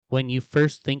When you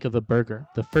first think of a burger,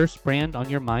 the first brand on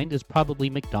your mind is probably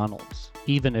McDonald's.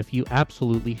 Even if you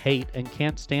absolutely hate and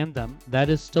can't stand them, that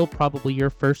is still probably your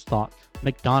first thought.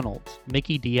 McDonald's,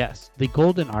 Mickey D's, the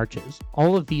Golden Arches,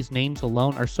 all of these names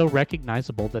alone are so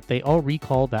recognizable that they all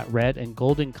recall that red and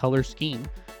golden color scheme,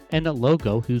 and a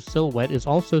logo whose silhouette is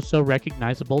also so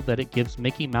recognizable that it gives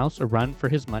Mickey Mouse a run for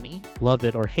his money. Love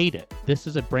it or hate it, this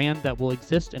is a brand that will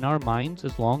exist in our minds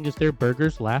as long as their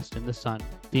burgers last in the sun.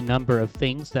 The number of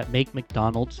things that make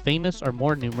McDonald's famous are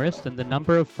more numerous than the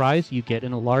number of fries you get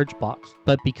in a large box,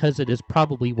 but because it is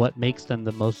probably what makes them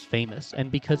the most famous,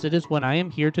 and because it is what I am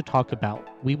here to talk about,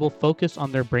 we will focus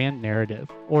on their brand narrative,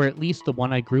 or at least the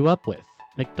one I grew up with.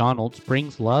 McDonald's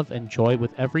brings love and joy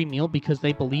with every meal because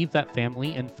they believe that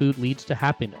family and food leads to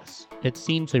happiness. It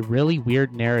seems a really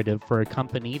weird narrative for a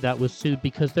company that was sued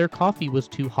because their coffee was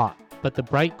too hot. But the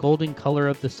bright golden color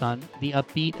of the sun, the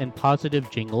upbeat and positive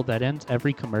jingle that ends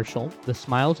every commercial, the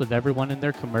smiles of everyone in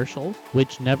their commercials,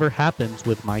 which never happens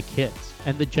with my kids,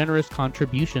 and the generous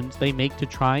contributions they make to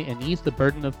try and ease the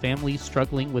burden of families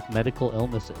struggling with medical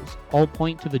illnesses, all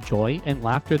point to the joy and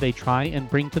laughter they try and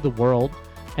bring to the world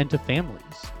and to families.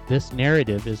 This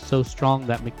narrative is so strong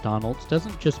that McDonald's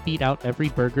doesn't just beat out every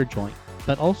burger joint,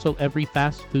 but also every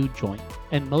fast food joint,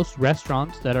 and most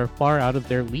restaurants that are far out of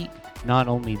their league. Not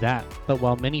only that, but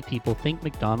while many people think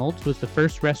McDonald's was the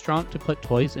first restaurant to put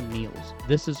toys in meals,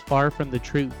 this is far from the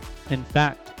truth. In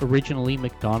fact, originally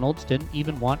McDonald's didn't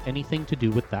even want anything to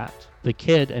do with that. The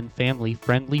kid and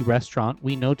family-friendly restaurant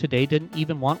we know today didn't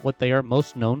even want what they are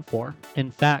most known for.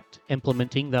 In fact,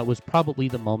 implementing that was probably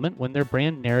the moment when their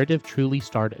brand narrative truly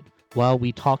started. While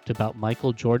we talked about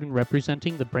Michael Jordan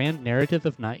representing the brand narrative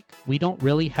of Nike, we don't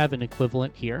really have an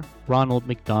equivalent here. Ronald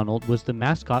McDonald was the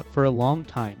mascot for a long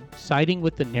time, siding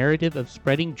with the narrative of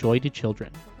spreading joy to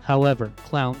children. However,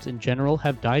 clowns in general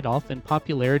have died off in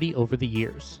popularity over the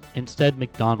years. Instead,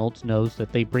 McDonald's knows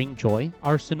that they bring joy,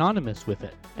 are synonymous with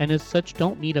it, and as such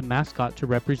don't need a mascot to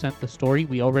represent the story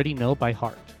we already know by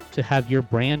heart. To have your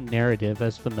brand narrative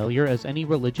as familiar as any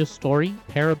religious story,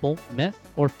 parable, myth,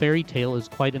 or fairy tale is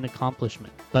quite an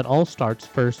accomplishment. But all starts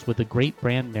first with a great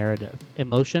brand narrative.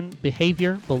 Emotion,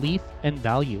 behavior, belief, and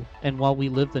value. And while we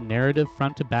live the narrative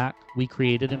front to back, we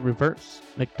create it in reverse.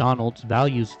 McDonald's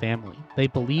values family. They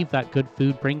believe that good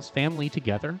food brings family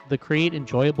together. They create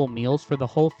enjoyable meals for the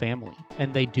whole family,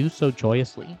 and they do so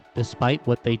joyously, despite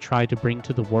what they try to bring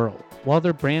to the world. While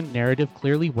their brand narrative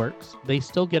clearly works, they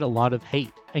still get a lot of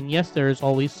hate. And yes, there is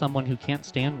always someone who can't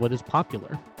stand what is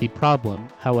popular. The problem,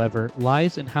 however,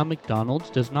 lies in how McDonald's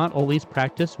does not always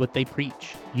practice what they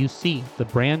preach. You see, the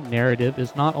brand narrative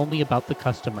is not only about the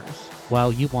customers.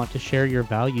 While you want to share your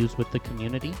values with the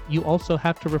community, you also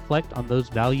have to reflect on those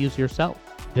values yourself.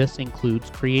 This includes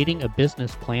creating a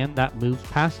business plan that moves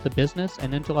past the business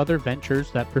and into other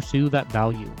ventures that pursue that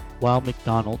value. While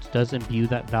McDonald's does imbue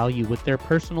that value with their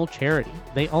personal charity,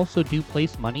 they also do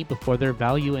place money before their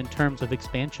value in terms of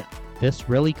expansion. This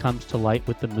really comes to light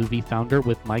with the movie Founder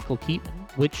with Michael Keaton,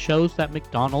 which shows that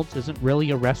McDonald's isn't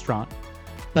really a restaurant,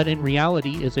 but in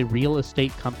reality is a real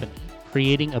estate company.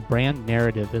 Creating a brand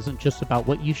narrative isn't just about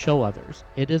what you show others.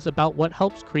 It is about what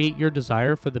helps create your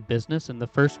desire for the business in the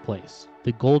first place.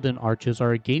 The Golden Arches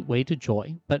are a gateway to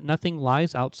joy, but nothing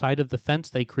lies outside of the fence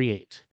they create.